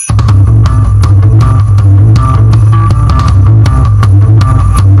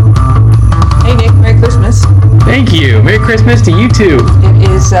Merry Christmas to you too.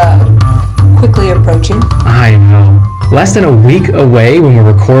 It is quickly approaching. I know. Less than a week away when we're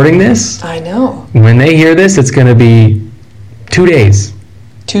recording this. I know. When they hear this, it's going to be 2 days.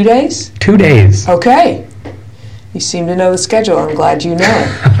 2 days? 2 days. Okay. You seem to know the schedule. I'm glad you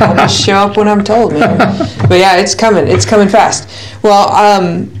know. I'll just show up when I'm told, man. But yeah, it's coming. It's coming fast. Well,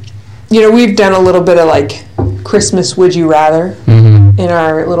 we've done a little bit of like Christmas Would You Rather in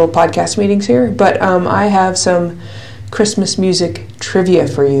our little podcast meetings here. But I have some Christmas music trivia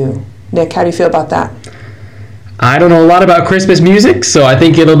for you. Nick, how do you feel about that? I don't know a lot about Christmas music, so I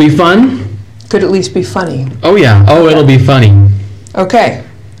think it'll be fun. Could at least be funny. Oh, yeah. Oh, okay. It'll be funny. Okay.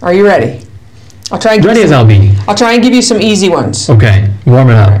 Are you ready? I'll try and ready as I'll be. I'll try and give you some easy ones. Okay.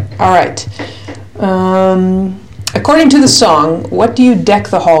 Warm it up. All right. According to the song, what do you deck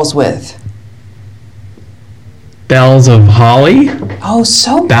the halls with? Bells of holly? Oh,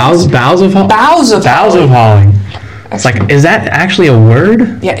 so boughs of holly. Boughs of holly. It's like, is that actually a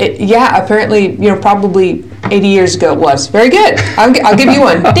word? Yeah. Apparently, probably 80 years ago it was. Very good. I'll give you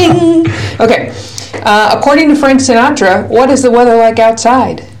one. Ding. Okay. According to Frank Sinatra, what is the weather like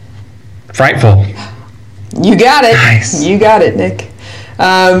outside? Frightful. You got it. Nice. You got it, Nick.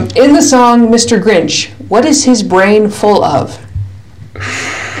 In the song Mr. Grinch, what is his brain full of?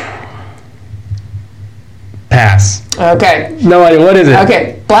 Pass. Okay. No idea. What is it?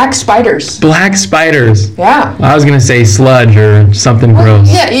 Okay. Black spiders. Black spiders. Yeah. I was going to say sludge or something gross.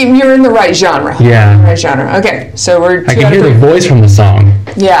 Yeah, you're in the right genre. Yeah. Right genre. Okay. So we're I can hear the voice from the song.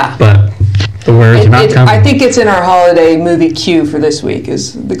 Yeah. But the words are not coming. I think it's in our holiday movie queue for this week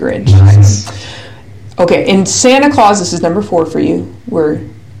is The Grinch. Nice. Okay. In Santa Claus, this is number 4 for you. We're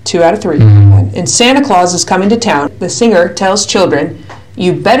 2 out of 3. And Santa Claus is coming to town. The singer tells children,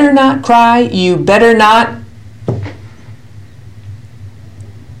 you better not cry, you better not...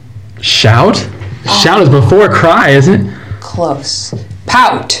 Shout? Shout is before cry, isn't it? Close.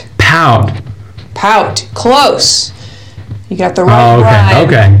 Pout. Pout. Pout. Close. You got the right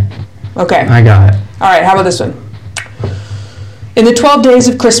rhyme. Okay. I got it. All right, how about this one? In the 12 days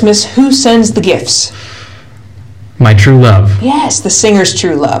of Christmas, who sends the gifts? My true love. Yes, the singer's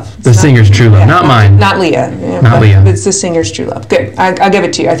true love. The singer's true love, not mine. Not Leah. Yeah, not Leah. It's the singer's true love. Good. I'll give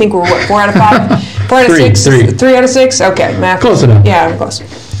it to you. I think we're, 4 out of 5? 4 out of 6? 3 out of 6? Okay. Math. Close enough. Yeah, I'm close.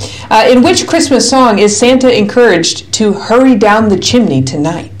 In which Christmas song is Santa encouraged to hurry down the chimney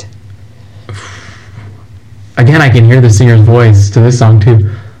tonight? Again, I can hear the singer's voice to this song, too.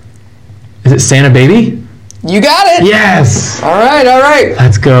 Is it Santa Baby? You got it. Yes. All right.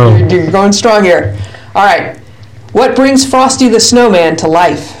 Let's go. You're going strong here. All right. What brings Frosty the Snowman to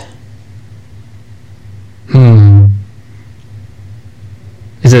life?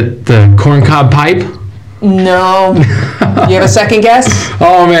 Is it the corncob pipe? No. You have a second guess?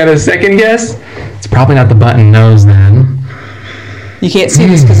 Oh, man, a second guess? It's probably not the button nose, then. You can't see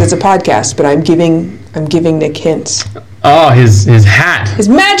this because it's a podcast, but I'm giving Nick hints. Oh, his hat. His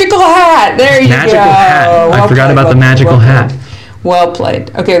magical hat. There you go. Magical hat. I forgot about the magical hat. Well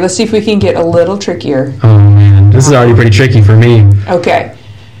played. Okay, let's see if we can get a little trickier. Oh, man. This is already pretty tricky for me. Okay.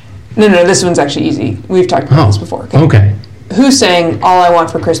 No, this one's actually easy. We've talked about this before. Okay. Who sang All I Want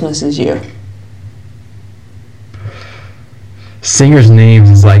for Christmas Is You? Singers' names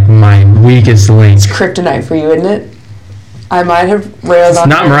is like my weakest link. It's kryptonite for you, isn't it? I might have railed on.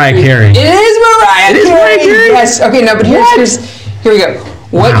 It's not Mariah Carey. It is Mariah Carey. It is Mariah Carey? Yes. Okay, no, but here we go.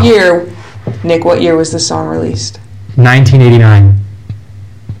 What year, Nick, what year was the song released? 1989.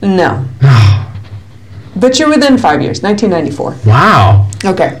 No. But you're within 5 years, 1994. Wow.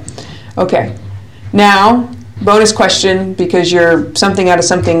 Okay. Now, bonus question, because you're something out of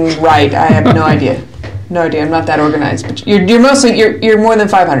something right. I have no idea. No idea. I'm not that organized. But you're mostly you're more than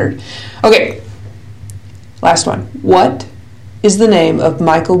 500. Okay. Last one. What is the name of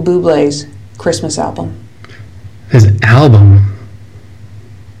Michael Bublé's Christmas album? His album?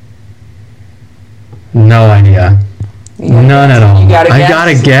 No idea. None at all. You gotta guess. I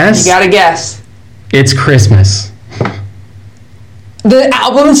gotta guess? You gotta guess. It's Christmas. The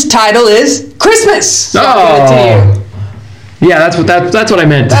album's title is Christmas. So Oh. I'll give it to you. Yeah, that's what I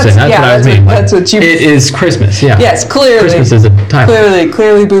meant to say. That's what I was meaning. That's what you. It is Christmas. Yeah. Yes, clearly. Christmas is the title.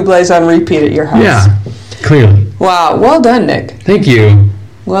 Clearly, Bublé's on repeat at your house. Yeah, clearly. Wow. Well done, Nick. Thank you.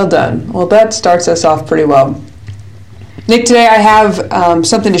 Well done. Well, that starts us off pretty well. Nick, today I have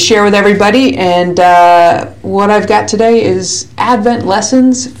something to share with everybody, and what I've got today is Advent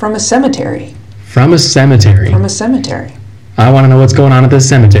lessons from a cemetery. From a cemetery. From a cemetery. I want to know what's going on at this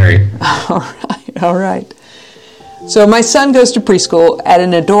cemetery. All right. So my son goes to preschool at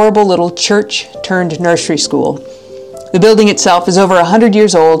an adorable little church-turned-nursery school. The building itself is over 100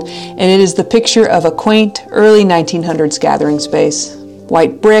 years old, and it is the picture of a quaint, early 1900s gathering space.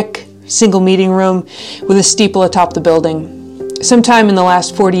 White brick, single meeting room with a steeple atop the building. Sometime in the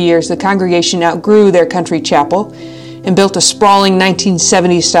last 40 years, the congregation outgrew their country chapel and built a sprawling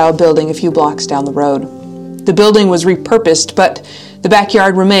 1970s-style building a few blocks down the road. The building was repurposed, but the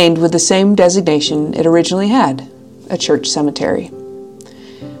backyard remained with the same designation it originally had, a church cemetery.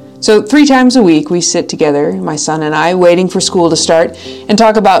 So 3 times a week we sit together, my son and I, waiting for school to start, and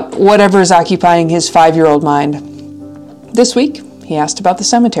talk about whatever is occupying his 5-year-old mind. This week, he asked about the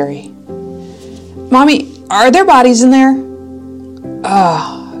cemetery. "Mommy, are there bodies in there?"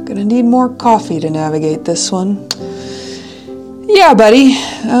 Gonna need more coffee to navigate this one. "Yeah, buddy.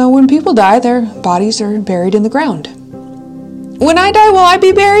 When people die, their bodies are buried in the ground." "When I die, will I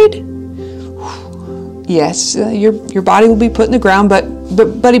be buried?" "Yes, your body will be put in the ground, but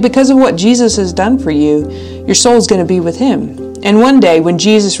buddy, because of what Jesus has done for you, your soul is going to be with him. And one day, when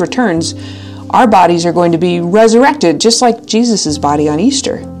Jesus returns, our bodies are going to be resurrected, just like Jesus' body on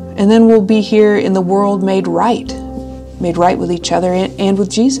Easter. And then we'll be here in the world made right with each other and with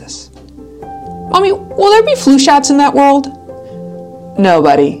Jesus." "Mommy, will there be flu shots in that world?" "No,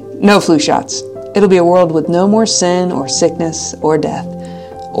 buddy, no flu shots. It'll be a world with no more sin or sickness or death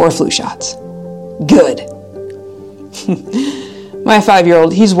or flu shots." "Good." My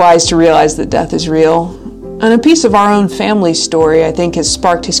 5-year-old, he's wise to realize that death is real. And a piece of our own family story, I think, has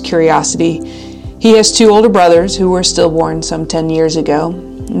sparked his curiosity. He has 2 older brothers who were stillborn some 10 years ago.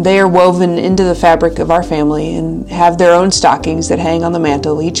 They are woven into the fabric of our family and have their own stockings that hang on the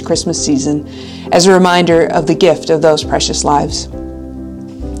mantle each Christmas season as a reminder of the gift of those precious lives.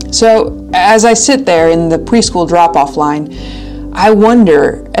 So, as I sit there in the preschool drop-off line, I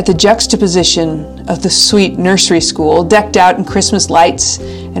wonder at the juxtaposition of the sweet nursery school decked out in Christmas lights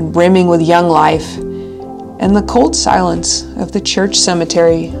and brimming with young life, and the cold silence of the church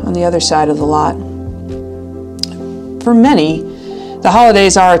cemetery on the other side of the lot. For many, the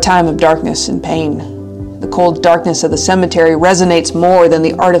holidays are a time of darkness and pain. The cold darkness of the cemetery resonates more than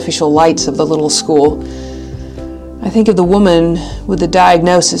the artificial lights of the little school. I think of the woman with the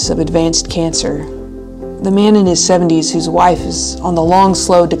diagnosis of advanced cancer, the man in his 70s whose wife is on the long,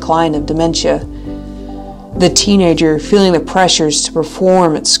 slow decline of dementia, the teenager feeling the pressures to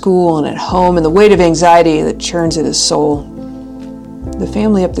perform at school and at home and the weight of anxiety that churns at his soul, the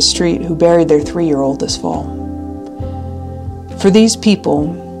family up the street who buried their 3-year-old this fall. For these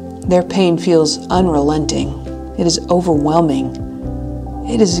people, their pain feels unrelenting. It is overwhelming.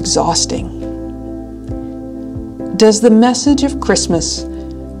 It is exhausting. Does the message of Christmas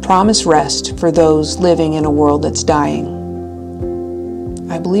promise rest for those living in a world that's dying?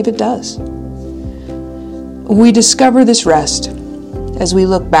 I believe it does. We discover this rest as we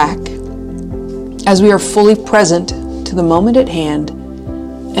look back, as we are fully present to the moment at hand,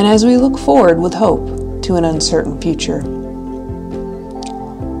 and as we look forward with hope to an uncertain future.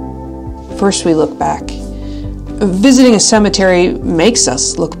 First, we look back. Visiting a cemetery makes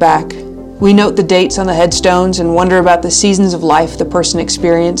us look back. We note the dates on the headstones and wonder about the seasons of life the person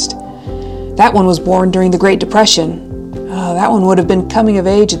experienced. That one was born during the Great Depression. That one would have been coming of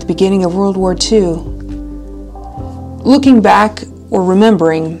age at the beginning of World War II. Looking back or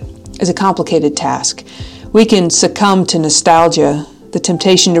remembering is a complicated task. We can succumb to nostalgia, the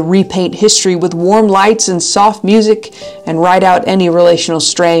temptation to repaint history with warm lights and soft music and ride out any relational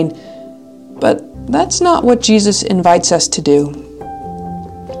strain. But that's not what Jesus invites us to do.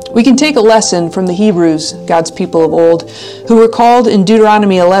 We can take a lesson from the Hebrews, God's people of old, who were called in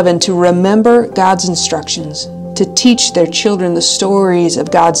Deuteronomy 11 to remember God's instructions, to teach their children the stories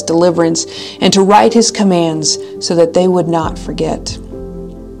of God's deliverance, and to write His commands so that they would not forget.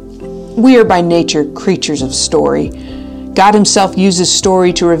 We are by nature creatures of story. God Himself uses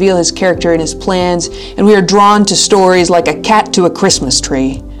story to reveal His character and His plans, and we are drawn to stories like a cat to a Christmas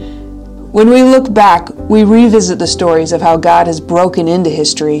tree. When we look back, we revisit the stories of how God has broken into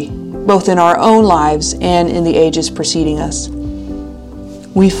history, both in our own lives and in the ages preceding us.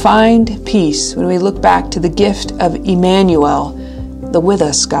 We find peace when we look back to the gift of Emmanuel, the with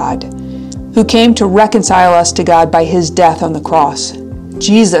us God, who came to reconcile us to God by His death on the cross.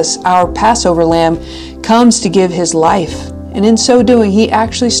 Jesus, our Passover lamb, comes to give His life, and in so doing, He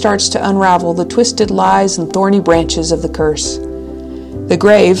actually starts to unravel the twisted lies and thorny branches of the curse. The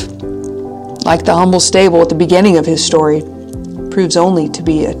grave, like the humble stable at the beginning of His story, proves only to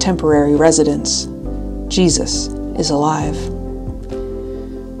be a temporary residence. Jesus is alive.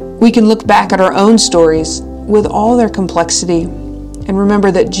 We can look back at our own stories with all their complexity and remember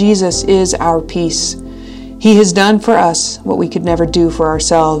that Jesus is our peace. He has done for us what we could never do for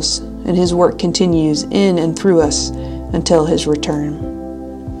ourselves, and His work continues in and through us until his return.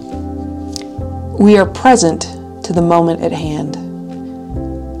 We are present to the moment at hand.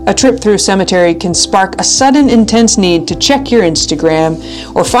 A trip through a cemetery can spark a sudden intense need to check your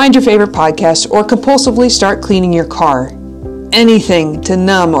Instagram or find your favorite podcast or compulsively start cleaning your car. Anything to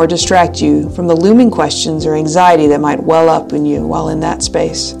numb or distract you from the looming questions or anxiety that might well up in you while in that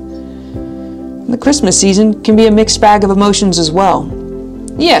space. The Christmas season can be a mixed bag of emotions as well.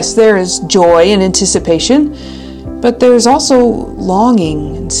 Yes, there is joy and anticipation, but there is also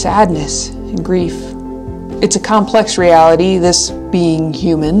longing and sadness and grief. It's a complex reality, this being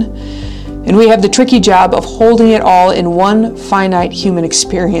human, and we have the tricky job of holding it all in one finite human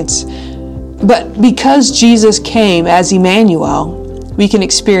experience. But because Jesus came as Emmanuel, we can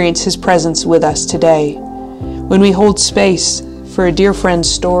experience his presence with us today. When we hold space for a dear friend's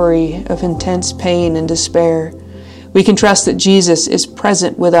story of intense pain and despair, we can trust that Jesus is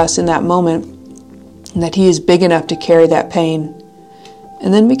present with us in that moment and that he is big enough to carry that pain.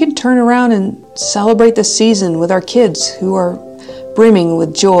 And then we can turn around and celebrate the season with our kids who are brimming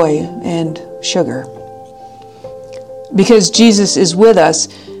with joy and sugar. Because Jesus is with us,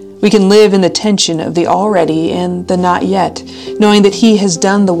 we can live in the tension of the already and the not yet, knowing that he has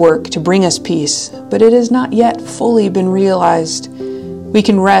done the work to bring us peace, but it has not yet fully been realized. We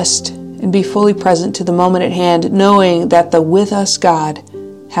can rest and be fully present to the moment at hand, knowing that the with us God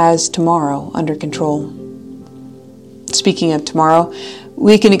has tomorrow under control. Speaking of tomorrow,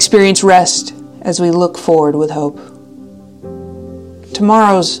 we can experience rest as we look forward with hope.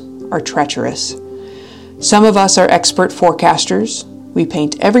 Tomorrows are treacherous. Some of us are expert forecasters. We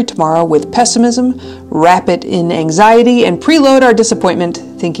paint every tomorrow with pessimism, wrap it in anxiety, and preload our disappointment,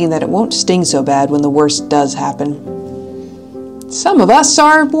 thinking that it won't sting so bad when the worst does happen. Some of us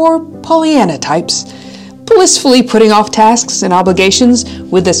are more Pollyanna types, blissfully putting off tasks and obligations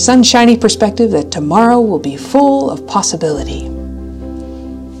with the sunshiny perspective that tomorrow will be full of possibility.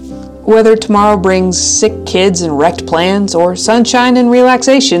 Whether tomorrow brings sick kids and wrecked plans or sunshine and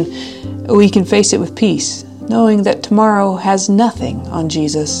relaxation, we can face it with peace, knowing that tomorrow has nothing on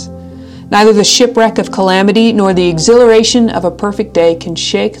Jesus. Neither the shipwreck of calamity nor the exhilaration of a perfect day can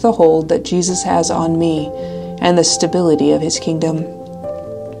shake the hold that Jesus has on me and the stability of his kingdom.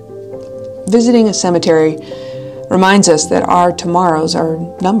 Visiting a cemetery reminds us that our tomorrows are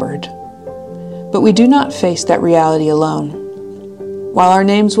numbered, but we do not face that reality alone. While our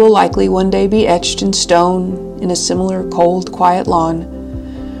names will likely one day be etched in stone in a similar cold, quiet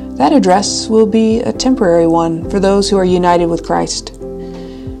lawn, that address will be a temporary one for those who are united with Christ.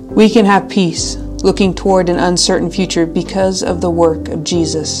 We can have peace looking toward an uncertain future because of the work of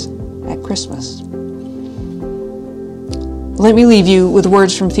Jesus at Christmas. Let me leave you with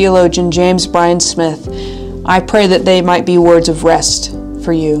words from theologian James Bryan Smith. I pray that they might be words of rest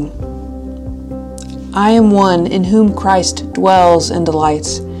for you. I am one in whom Christ dwells and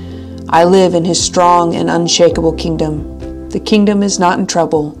delights. I live in his strong and unshakable kingdom. The kingdom is not in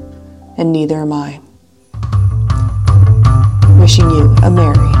trouble, and neither am I. Wishing you a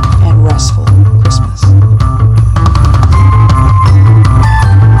merry and restful